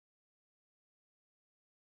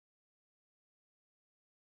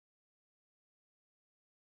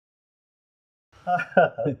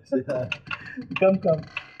Come, come.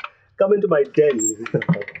 Come into my den.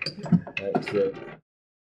 That's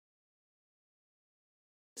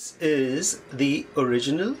This is the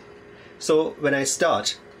original. So when I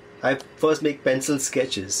start, I first make pencil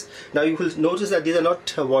sketches. Now you will notice that these are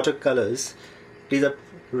not watercolors. These are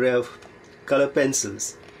real color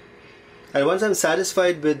pencils. And once I'm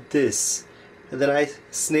satisfied with this, then I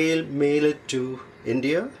snail mail it to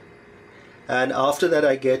India. And after that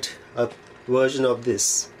I get a version of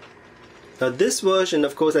this. Now this version,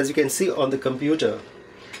 of course, as you can see on the computer,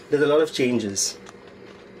 there's a lot of changes.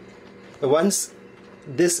 Once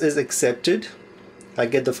this is accepted, I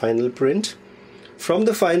get the final print. From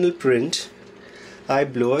the final print, I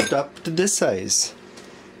blow it up to this size.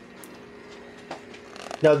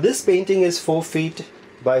 Now this painting is 4 feet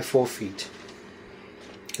by 4 feet.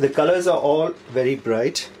 The colors are all very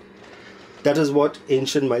bright. That is what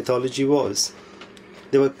ancient mythology was.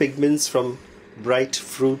 There were pigments from bright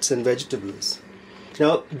fruits and vegetables.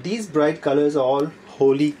 Now these bright colors are all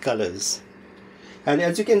holy colors. And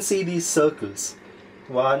as you can see, these circles,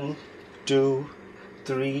 1, 2,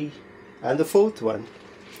 3, and the 4th one,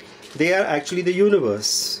 they are actually the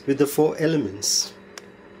universe with the 4 elements.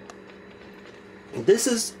 This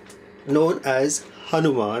is known as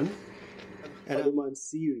Hanuman and HANUMAN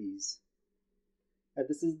Series. And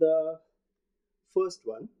this is the first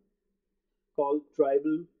one, called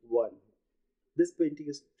Tribal 1. This painting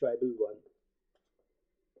is Tribal 1.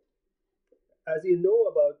 As you know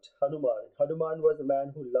about Hanuman, Hanuman was a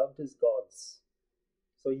man who loved his gods.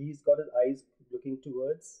 So he's got his eyes looking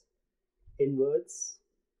towards, inwards.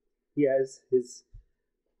 He has his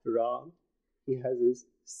Ram, he has his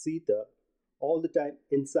Sita all the time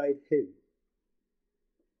inside him.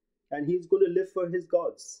 And he's going to live for his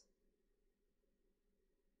gods.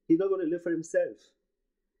 He's not going to live for himself.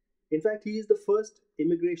 In fact, he is the first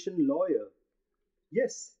immigration lawyer.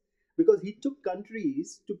 Yes, because he took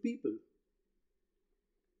countries to people.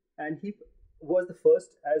 And he was the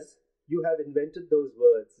first, as you have invented those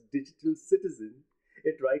words, digital citizen.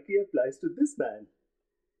 It rightly applies to this man.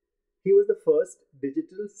 He was the first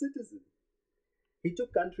digital citizen. He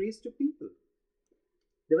took countries to people.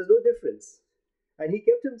 There was no difference. And he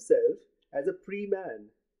kept himself as a pre-man,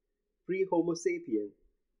 pre-Homo sapien.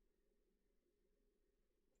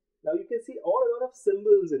 Now you can see a lot of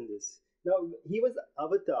symbols in this. Now he was the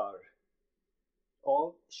avatar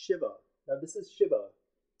of Shiva. Now this is Shiva,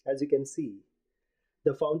 as you can see,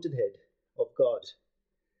 the fountainhead of God.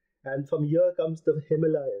 And from here comes the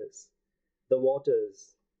Himalayas, the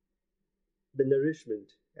waters, the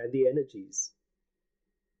nourishment, and the energies.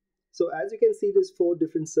 So as you can see, there's 4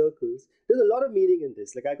 different circles. There's a lot of meaning in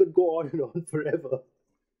this. Like I could go on and on forever.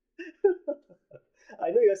 I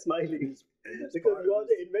know you're smiling because you are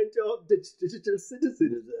the inventor of digital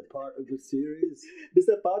citizen. Is it a part of the series? This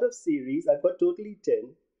is a part of series. I've got totally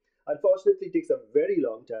 10. Unfortunately, it takes a very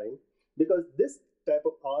long time because this type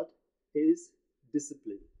of art is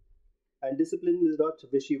discipline. And discipline is not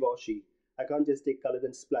wishy-washy. I can't just take colors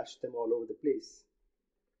and splash them all over the place.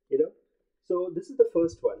 You know? So this is the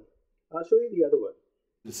first one. I'll show you the other one.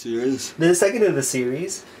 The series? The second in the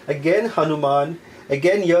series. Again, Hanuman.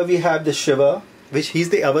 Again, here we have the Shiva, which he's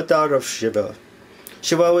the avatar of Shiva.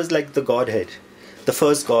 Shiva was like the godhead, the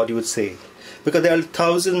first god, you would say, because there are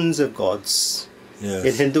thousands of gods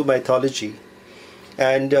in Hindu mythology,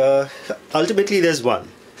 and ultimately there's one.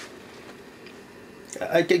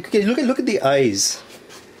 Look at the eyes.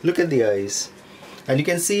 Look at the eyes, and you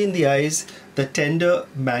can see in the eyes the tender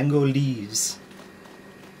mango leaves.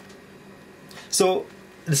 So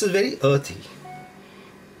this is very earthy.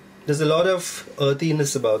 There's a lot of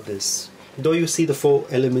earthiness about this, though you see the 4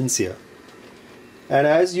 elements here. And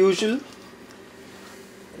as usual,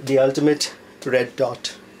 the ultimate red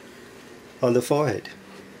dot on the forehead.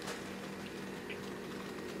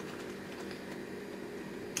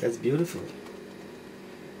 That's beautiful.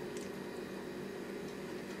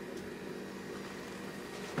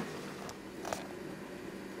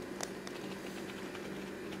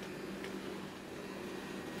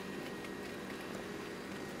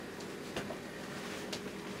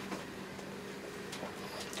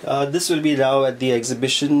 This will be now at the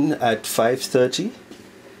exhibition at 5:30.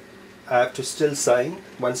 I have to still sign.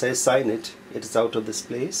 Once I sign it, it is out of this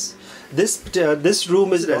place. This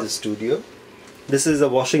room is as a studio. This is a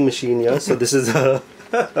washing machine here, so this is a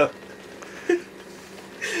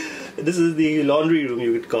this is the laundry room,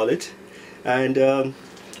 you would call it, and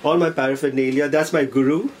all my paraphernalia. That's my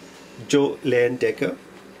guru, Joe Leyendecker,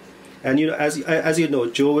 and you know, as you know,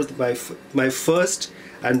 Joe was my first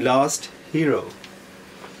and last hero.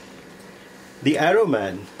 The Arrow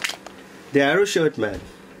Man, the Arrow Shirt Man.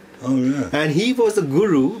 Oh, yeah. And he was the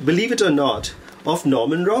guru, believe it or not, of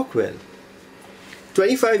Norman Rockwell.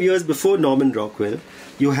 25 years before Norman Rockwell,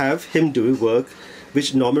 you have him doing work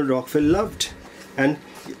which Norman Rockwell loved. And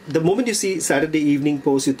the moment you see Saturday Evening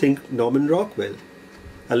Post, you think Norman Rockwell.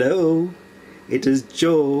 Hello, it is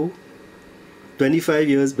Joe, 25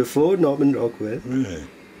 years before Norman Rockwell. Really?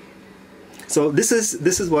 So this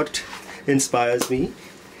is what inspires me.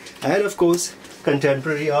 And of course,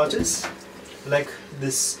 contemporary artists like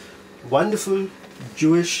this wonderful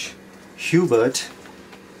Jewish Hubert.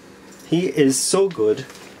 He is so good.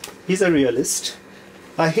 He's a realist.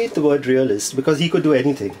 I hate the word realist because he could do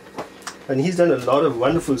anything. And he's done a lot of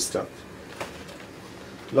wonderful stuff.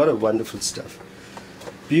 A lot of wonderful stuff.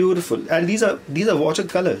 Beautiful. And these are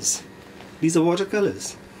watercolors. These are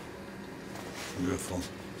watercolors. Beautiful.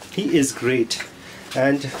 He is great.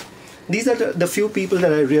 And these are the few people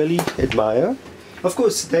that I really admire. Of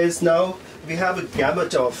course, we have a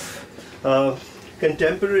gamut of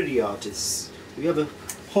contemporary artists. We have a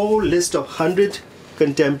whole list of 100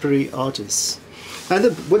 contemporary artists. And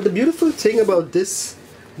the beautiful thing about this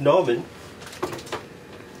Norman,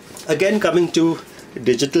 again coming to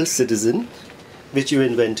Digital Citizen, which you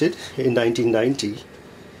invented in 1990,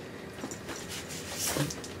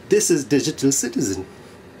 this is Digital Citizen.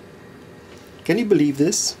 Can you believe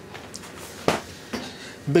this?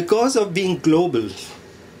 Because of being global,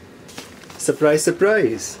 surprise,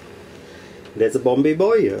 surprise, there's a Bombay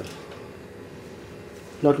boy here.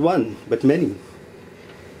 Not one, but many.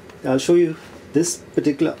 I'll show you this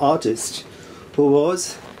particular artist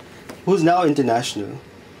who's now international.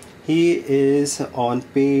 He is on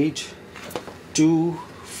page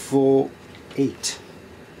 248.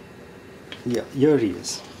 Yeah, here he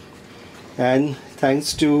is. And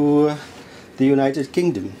thanks to the United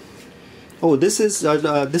Kingdom. Oh, this is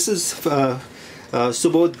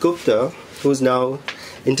Subodh Gupta, who's now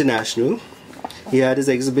international. He had his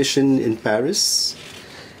exhibition in Paris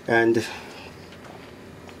and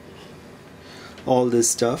all this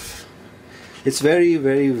stuff. It's very,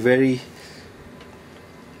 very, very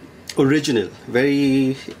original,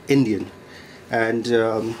 very Indian, and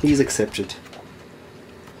he's accepted.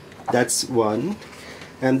 That's one.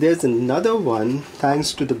 And there's another one,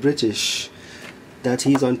 thanks to the British, that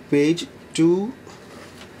he's on page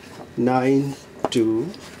 292.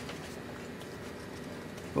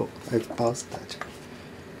 Oh, I've passed that.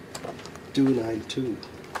 292.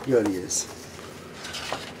 Here he is.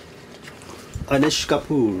 Anish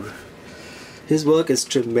Kapoor. His work is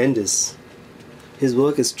tremendous. His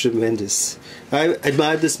work is tremendous. I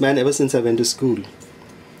admired this man ever since I went to school.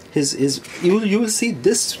 You will see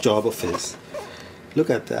this job of his. Look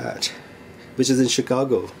at that, which is in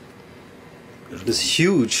Chicago. This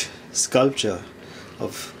huge sculpture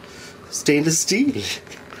of stainless steel.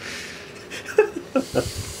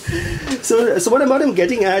 So what I'm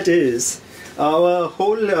getting at is our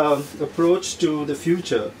whole approach to the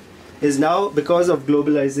future is now, because of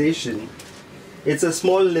globalization, it's a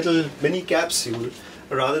small little mini capsule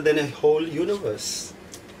rather than a whole universe.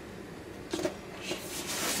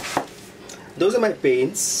 Those are my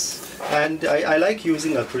paints, and I like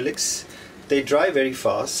using acrylics. They dry very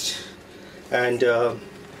fast, and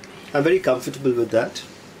I'm very comfortable with that,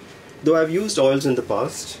 though I've used oils in the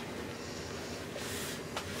past.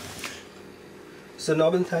 So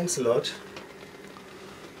Norman, thanks a lot.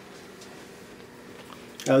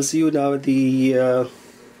 I'll see you now at the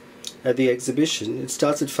exhibition. It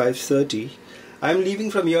starts at 5:30. I'm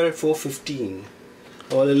leaving from here at 4:15,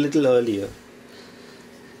 or a little earlier.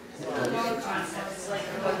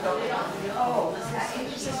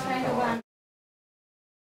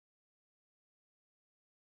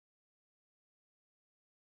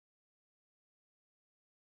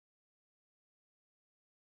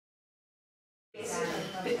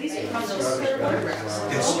 This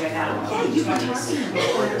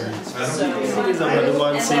is a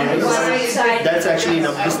HANUMAN Series. That's actually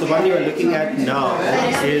the one you are looking at now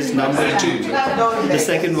is number 2, the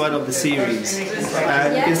second one of the series.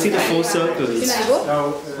 And you can see the 4 circles.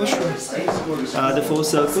 The 4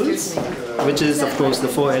 circles, which is of course the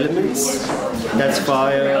 4 elements. That's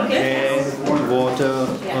fire, air, water,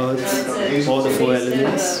 earth, all the 4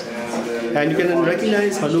 elements. And you can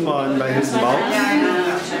recognize Hanuman by his mouth,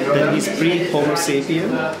 that he's pre-Homo sapien,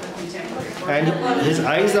 and his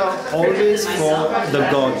eyes are always for the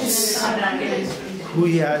gods, who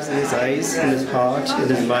he has in his eyes, in his heart, in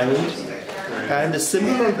his mind. And the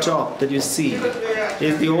symbol on top that you see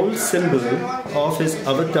is the old symbol of his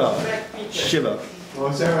avatar, Shiva.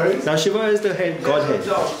 Now Shiva is the head godhead.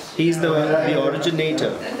 He's the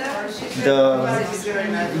originator.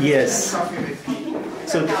 Yes.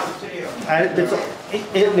 So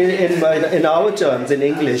in our terms, in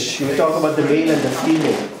English, we talk about the male and the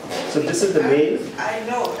female. So this is the male,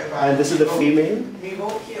 and this is the female,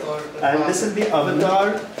 and this is the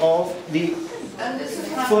avatar of the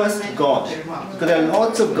first God. Because there are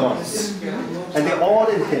lots of gods, and they're all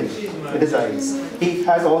in him, in his eyes. He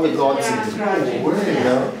has all the gods in him, you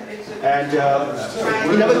know. And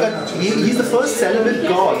he never got. He's the first celibate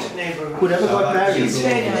god who never got married. So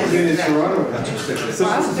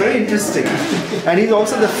it's very interesting. And he's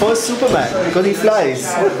also the first Superman because he flies.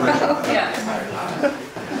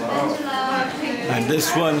 And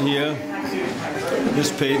this one here,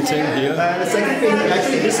 this painting here. The second painting,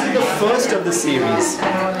 actually, this is the first of the series.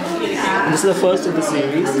 This is the first of the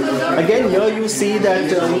series. Again, here you see that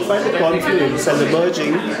you find the confluence and the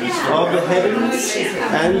merging of the heavens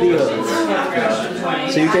and the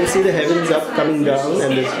earth. So you can see the heavens up coming down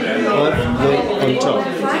and the earth going on top.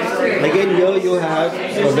 Again, here you have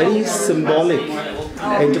a very symbolic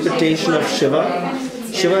interpretation of Shiva.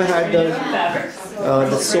 Shiva had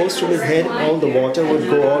the source from his head, all the water would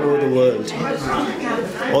go all over the world.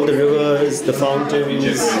 All the rivers, the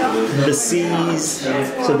fountains, the seas.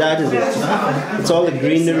 So that is it. It's all the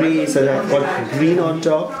greenery, so that's got green on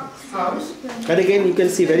top. And again, you can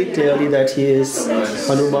see very clearly that he is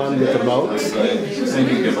Hanuman with the mouth.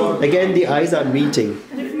 Again, the eyes are meeting.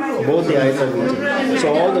 Both the eyes are meeting.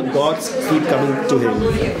 So all the gods keep coming to him.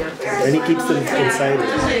 And he keeps them inside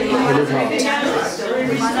in his heart.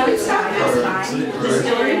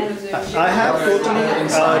 I have totally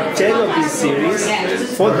 10 of these series.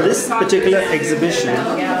 For this particular exhibition,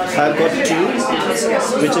 I've got 2,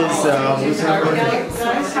 which is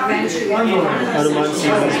HANUMAN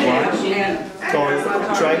Series 1, called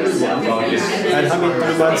Tribal 1, and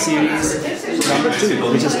HANUMAN Series number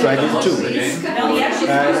 2, which is Tribal 2. And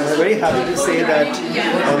I'm very happy to say that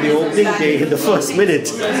on the opening day, in the first minute,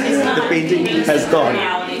 the painting has gone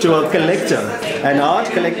to a collector, an art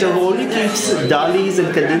collector who only keeps Dalis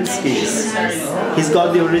and Kandinskis. He's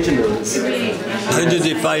got the originals. How did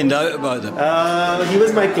he find out about them? He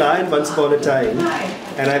was my client once upon a time,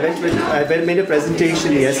 and I made a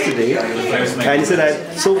presentation yesterday, and he said,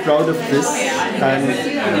 I'm so proud of this. And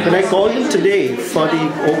when I called him today for the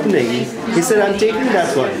opening, he said, I'm taking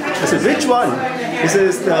that one. I said, which one? He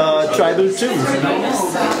says, Tribal 2.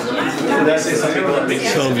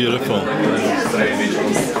 So beautiful.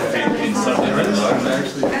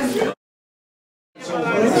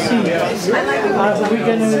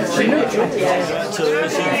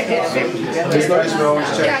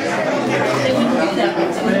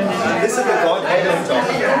 This is the Godhead on top.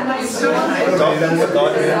 Top and the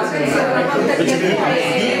Godhead. Which he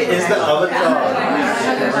is the avatar.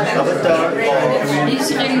 Avatar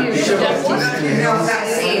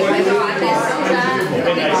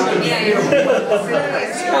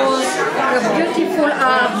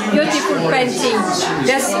of beautiful painting.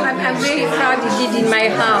 Yes, I'm very proud he did in my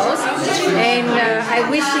house, and I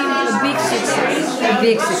wish him a big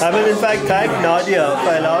success. I will in fact thank Nadia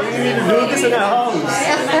for allowing me to do this in her house,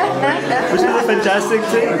 which is a fantastic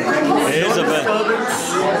thing. It is a bit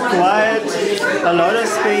quiet, a lot of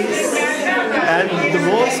space, and the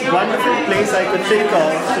most wonderful place I could think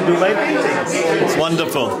of to do my paintings. It's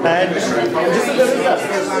wonderful. And this is the result.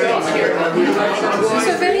 It's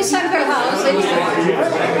a very sacred house.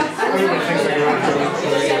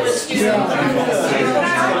 You know what?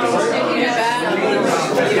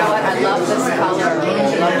 I love this color.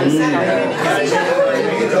 I love this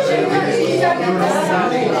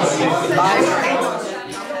color.